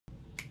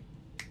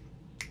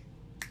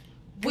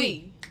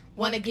We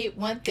wanna get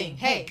one thing.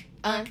 Hey,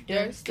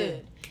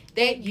 understood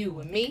that you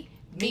and me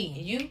and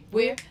you,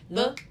 we're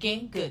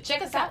looking good.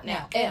 Check us out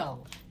now.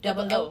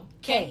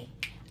 LOOKING.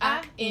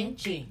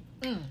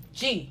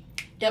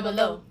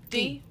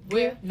 GOOD.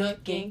 We're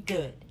looking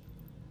good.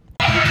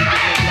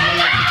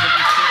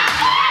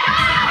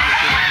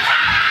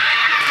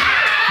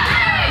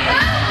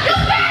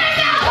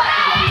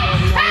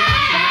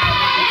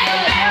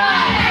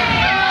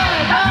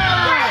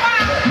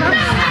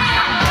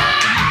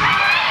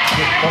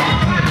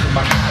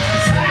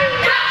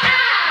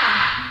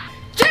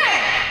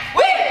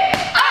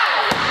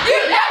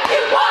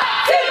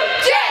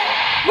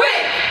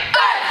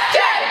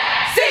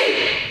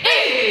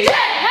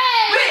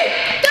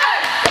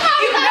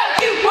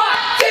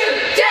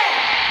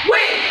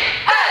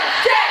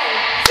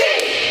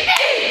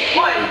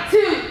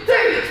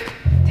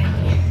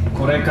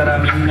これから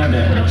みんなで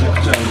めちゃ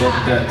くちゃ踊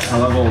って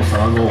騒ごう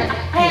騒ごう。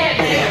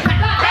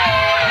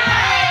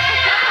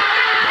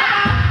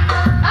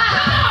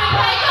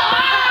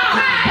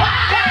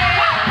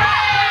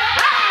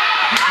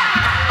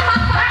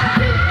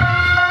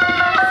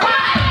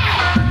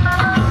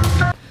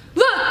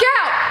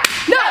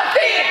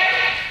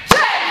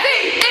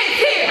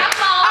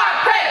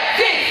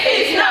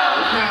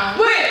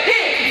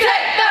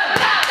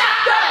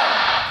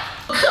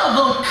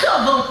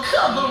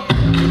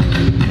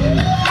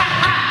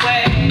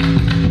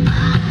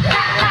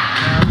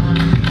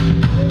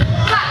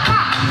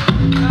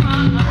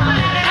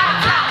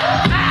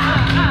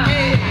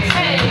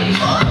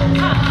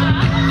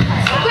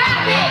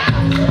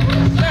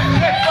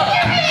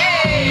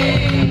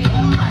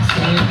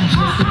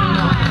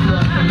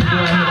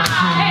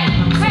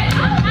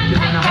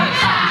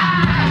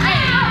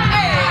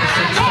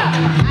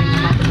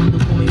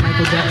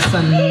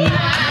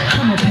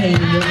I'm a pain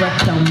in your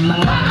rectum. My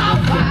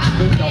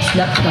don't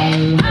slept on.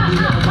 You know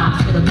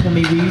I'm gonna pull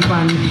me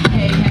rerun.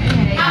 Hey, hey,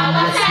 hey,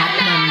 what's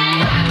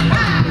happening?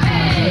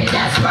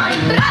 That's right.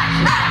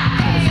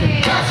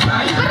 That's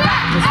right.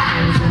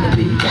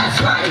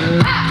 That's right.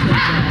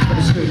 For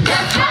the street.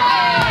 That's right.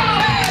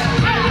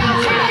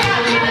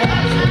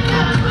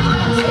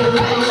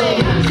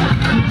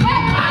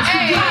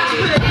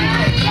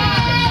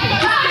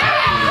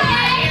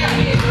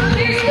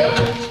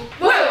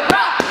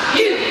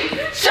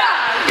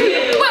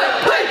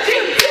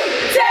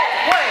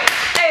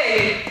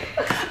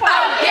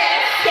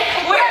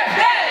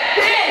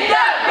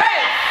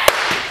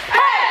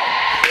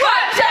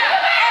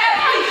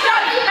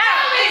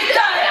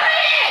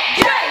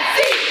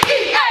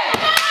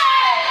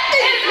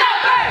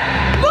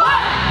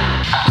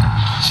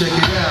 Check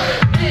it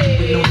out.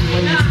 Hey.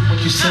 What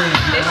you saying?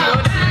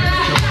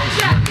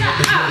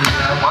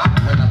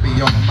 When I be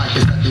on the mic,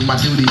 I do my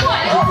duty.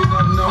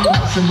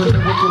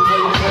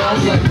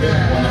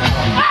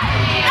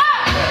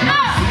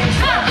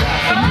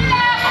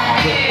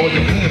 All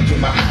your hands in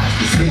my eyes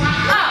to see.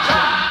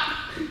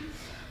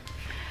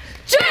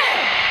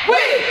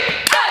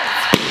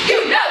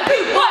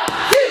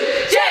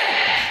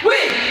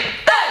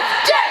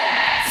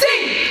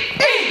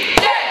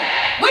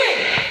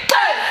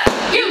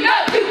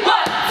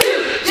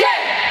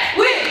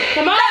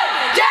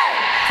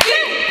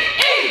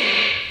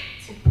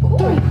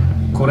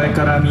これ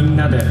からみん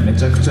なでめ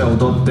ちゃくちゃ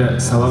踊って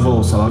騒ごう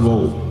騒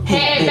ごう。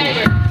Hey,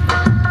 baby.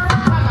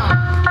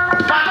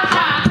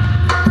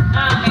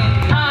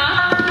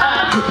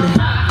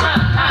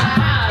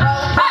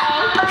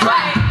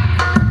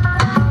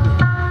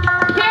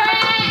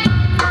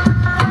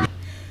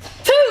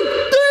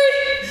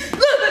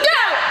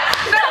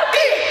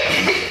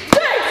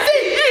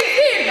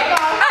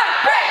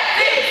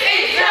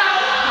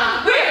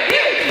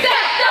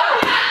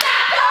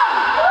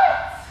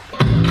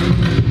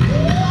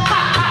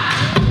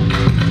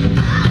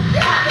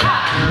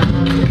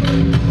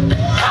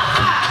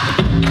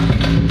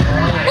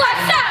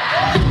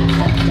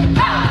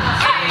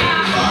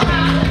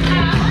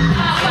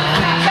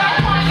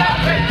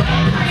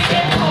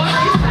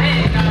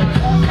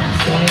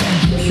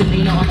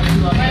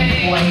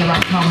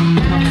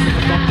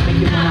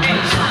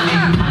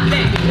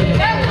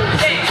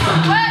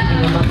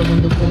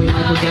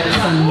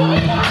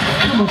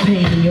 I'm a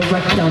pain in your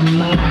rectum.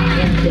 My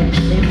index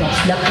don't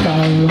slept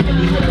on.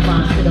 You hit a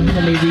bounce to the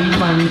pull me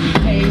rerun.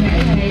 Hey,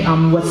 hey,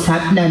 hey, what's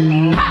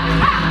happening?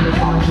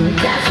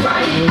 That's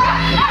right.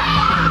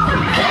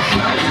 That's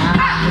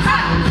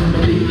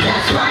right.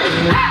 That's right.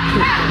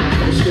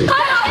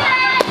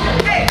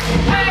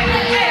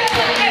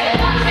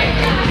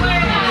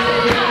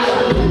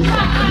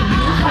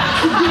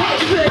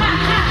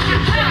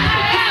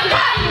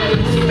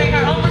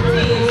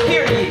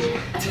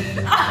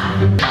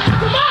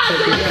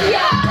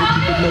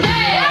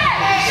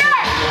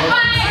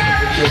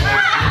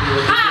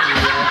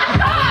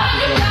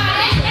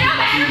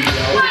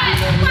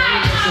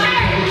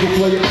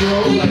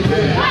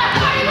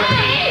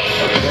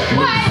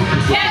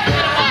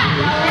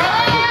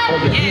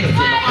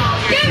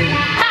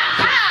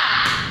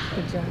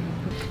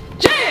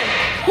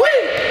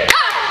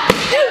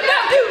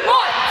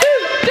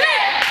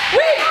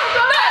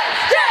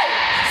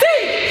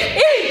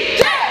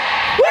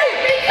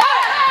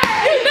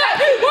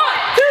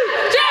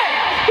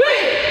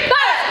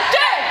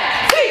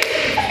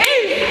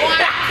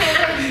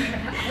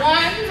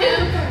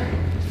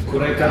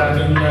 れから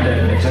みんな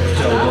でめちゃく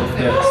ちゃ踊っ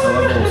て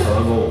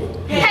騒ごう。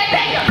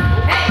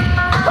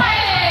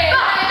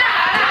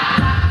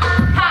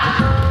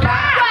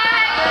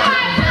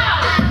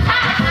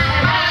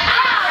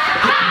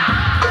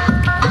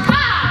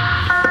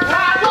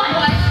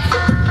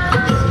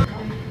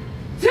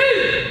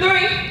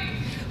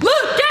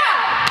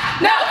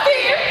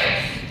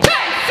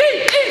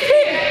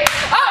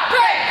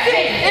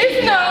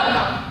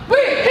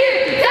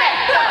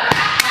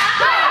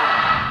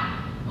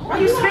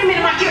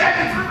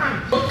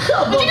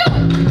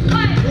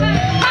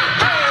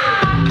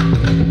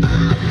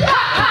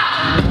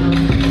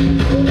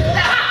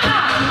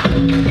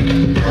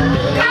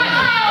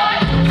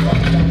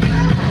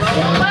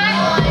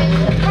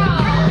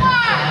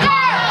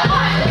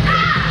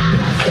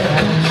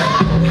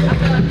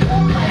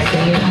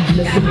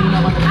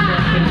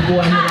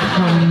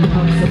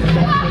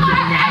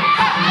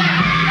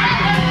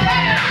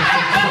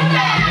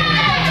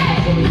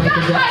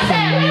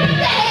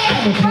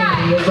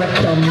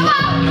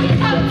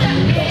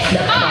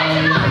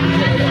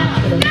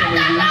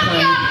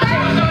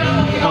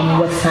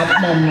What's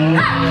happening?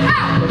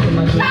 Look at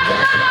my drink,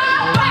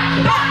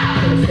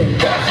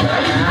 that's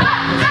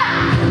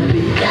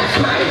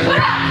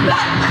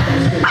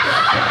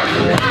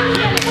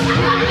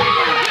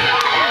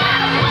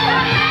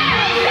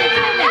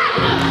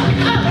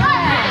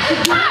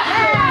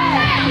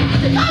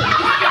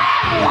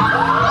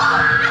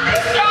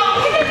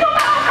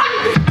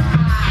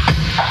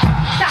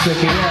Check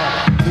it out.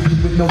 If you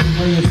with no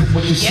millions of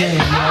what you're saying,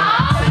 yo.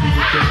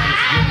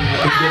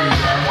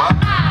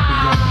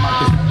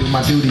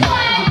 My duty. If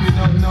you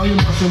don't know, you're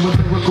messing with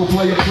the lyrical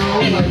player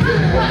pro. Like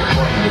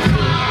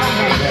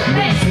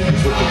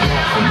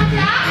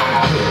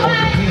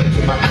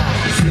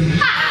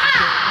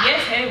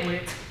yes, hey,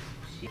 with.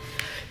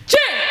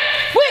 Cheer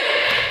with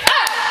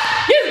us.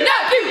 You know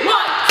you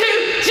want to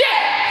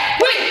cheer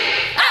with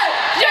us.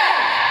 Cheer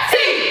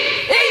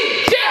with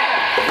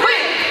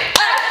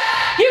us.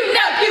 You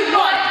know you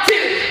want to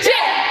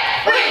cheer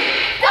with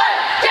us.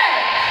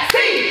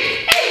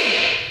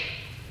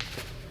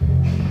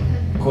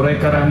 これ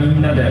からみ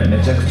んなで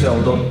めちゃくちゃ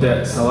踊って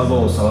騒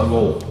ごう。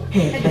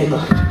 Hey, baby.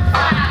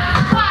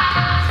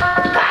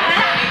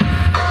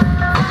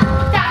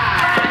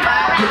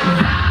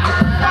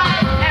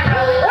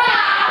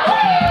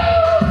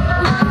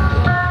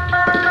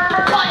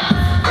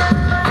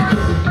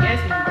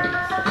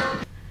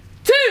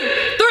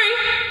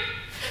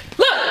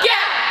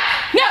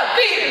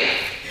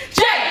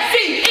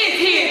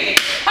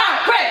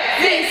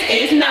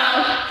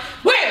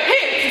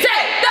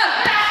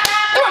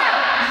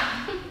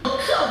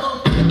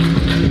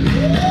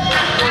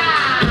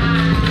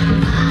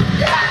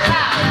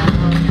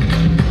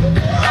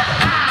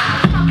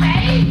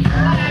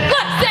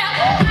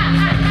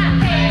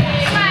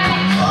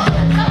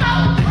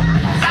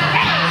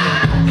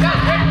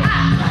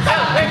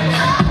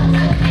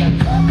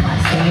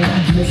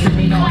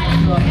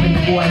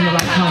 Boy, here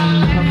I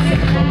come to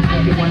the phone,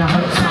 make you wanna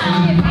hurt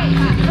something.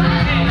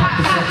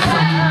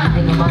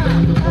 Think about the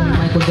beautiful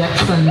Michael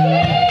Jackson.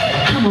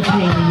 I'm a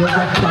pain in your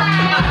rectum.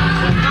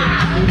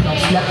 You don't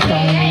slept on.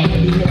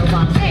 You little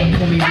box,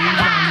 for me,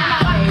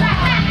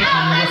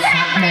 what's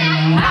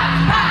happening?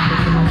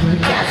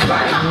 That's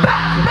right.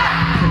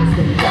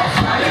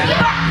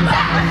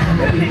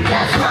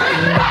 That's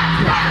right.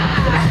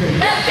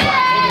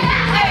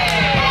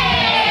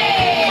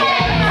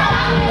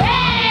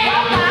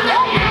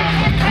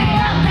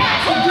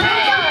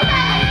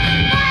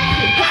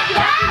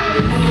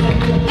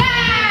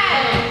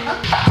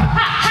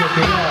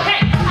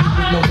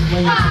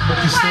 What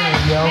you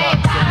saying, yo?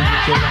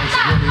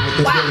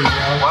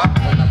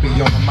 When I be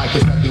on the mic,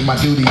 it's I do my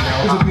duty, yo.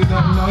 If you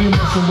don't know, you're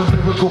messing with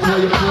lyrical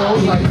player pro.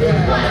 Like that.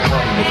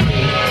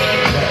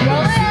 That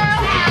means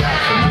what you got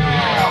for me.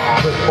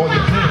 Put all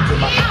your hands in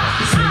my eyes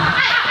to see.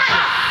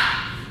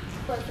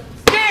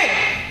 Cheer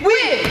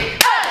with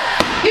us.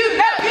 You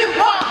know you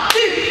want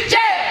to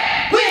cheer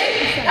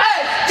with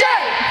us.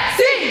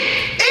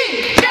 J-C-E.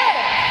 Cheer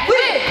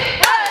with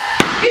us.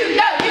 You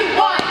know you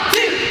want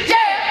to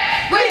cheer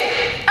with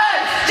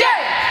us.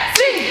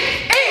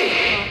 J-C-E.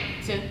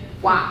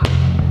 Wow.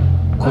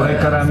 これ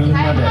からみん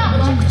なでめ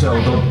ちゃくちゃ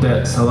踊って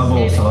騒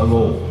ご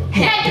う。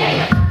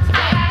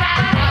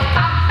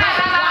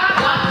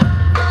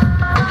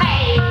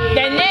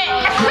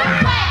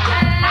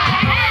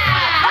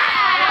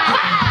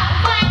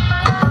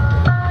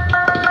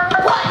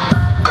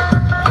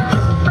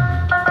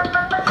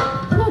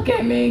 Look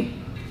at me.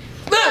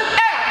 Look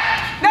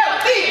out! No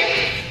fear!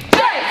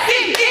 JC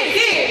is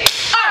here!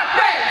 Our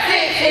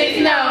presence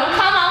is known!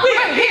 Come on!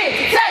 We're here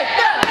to take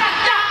the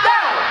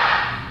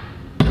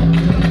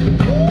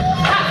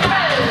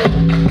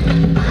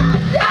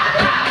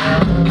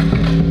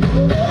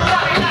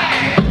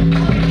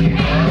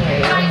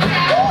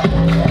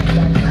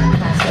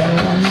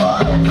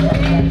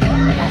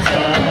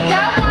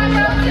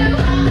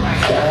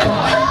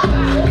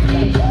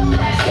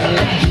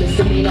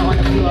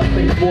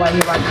Boy,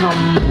 here I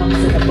come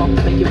to the bump,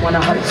 make you you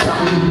wanna hurt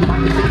something. I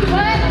can take it, I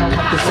don't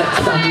have to sex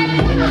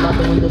something. And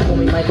another one to call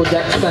me Michael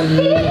Jackson.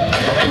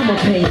 I'm a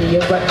pain in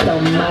your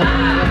rectum.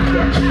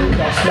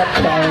 Got slept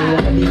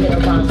on. Heavy hit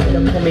around, spit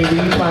up, call me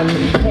refund.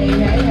 Hey,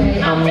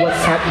 hey, hey,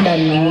 what's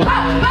happening? Look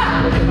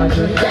at my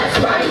drink, that's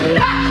right.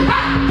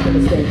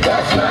 Gonna say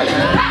that's right.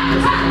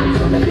 This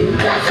is on the beat,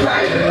 that's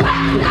right.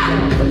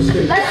 For the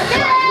street, that's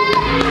right.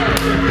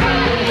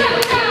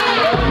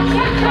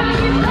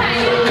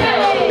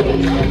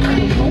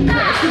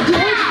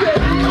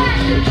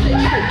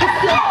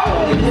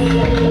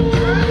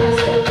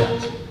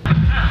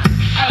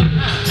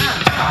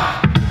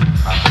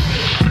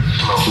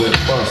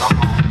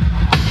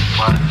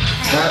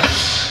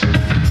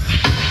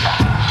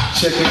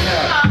 Check it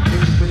out.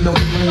 Niggas with no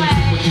brains in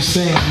what you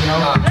saying, yo.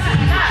 What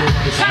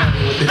they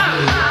do, yo.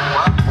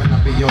 When I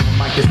be on the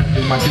mic, it's I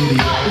do my duty,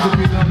 yo. If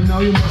you don't know,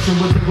 you mustn't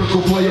with the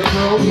record player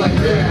pros like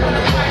that.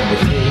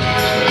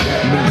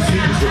 That means see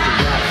is what you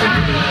got for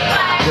me.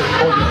 Put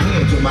all your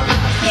hands on my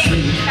eyes to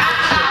see.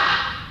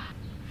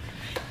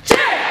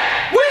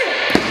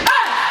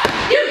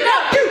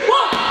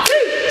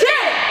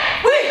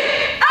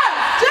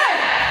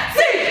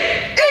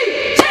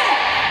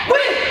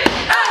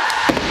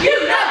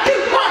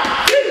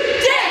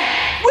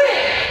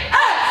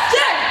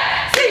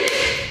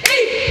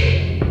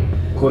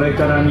これ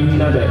からみん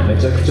なでめ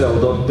ちゃくちゃ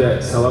踊って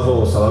騒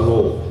ごう騒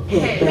ごう。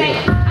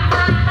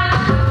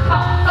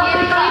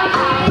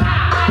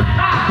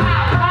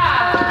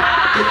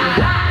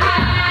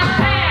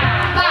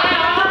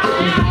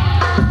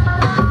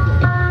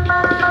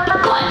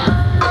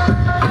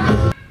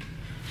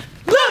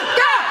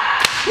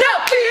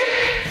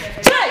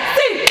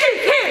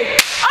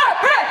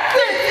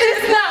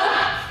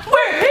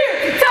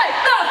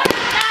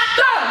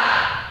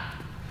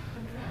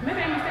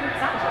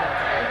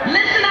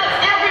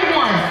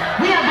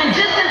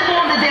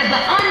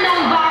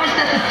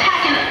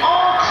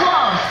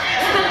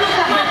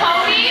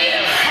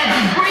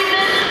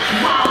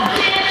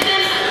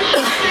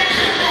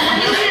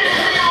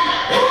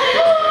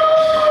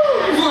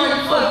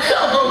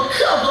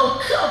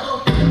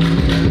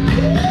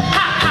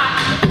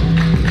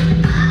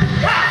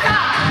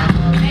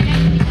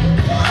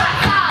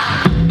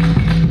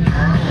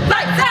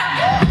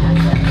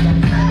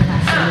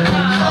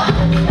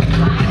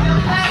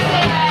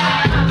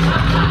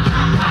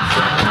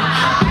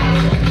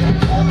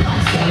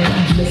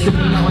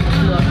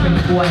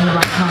Boy, here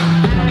I come.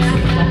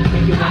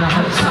 Make you wanna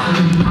hurt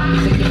something. I'm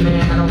thinking,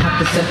 man, I don't have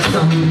to sex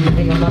something.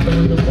 Ain't another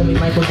one to call me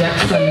Michael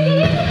Jackson.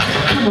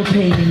 I'm a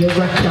pain in your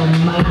rectum.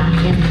 I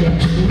am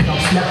dead. Don't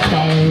slept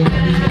on. You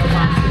know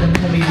I'm gonna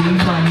call me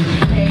refund.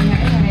 Hey,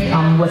 hey,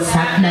 hey, what's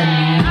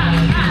happening?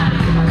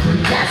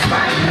 That's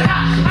right.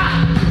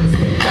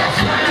 That's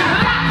right.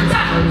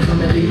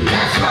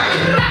 That's right.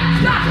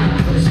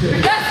 Let's get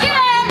it.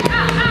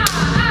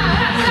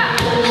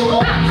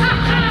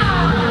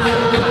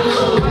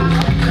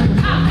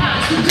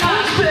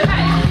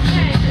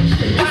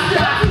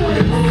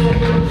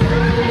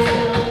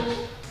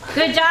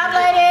 Good job,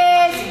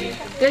 ladies.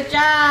 Good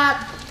job.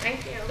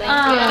 Thank you. For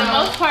the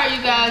most part,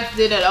 you guys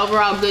did an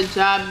overall good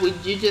job.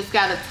 You just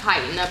gotta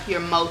tighten up your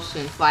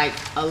motions. Like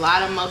a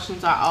lot of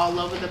motions are all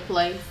over the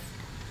place,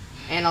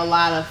 and a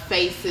lot of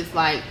faces.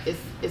 Like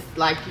it's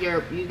like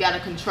you gotta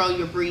control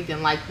your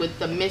breathing. Like with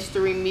the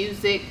mystery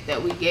music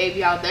that we gave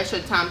y'all, that's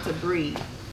your time to breathe.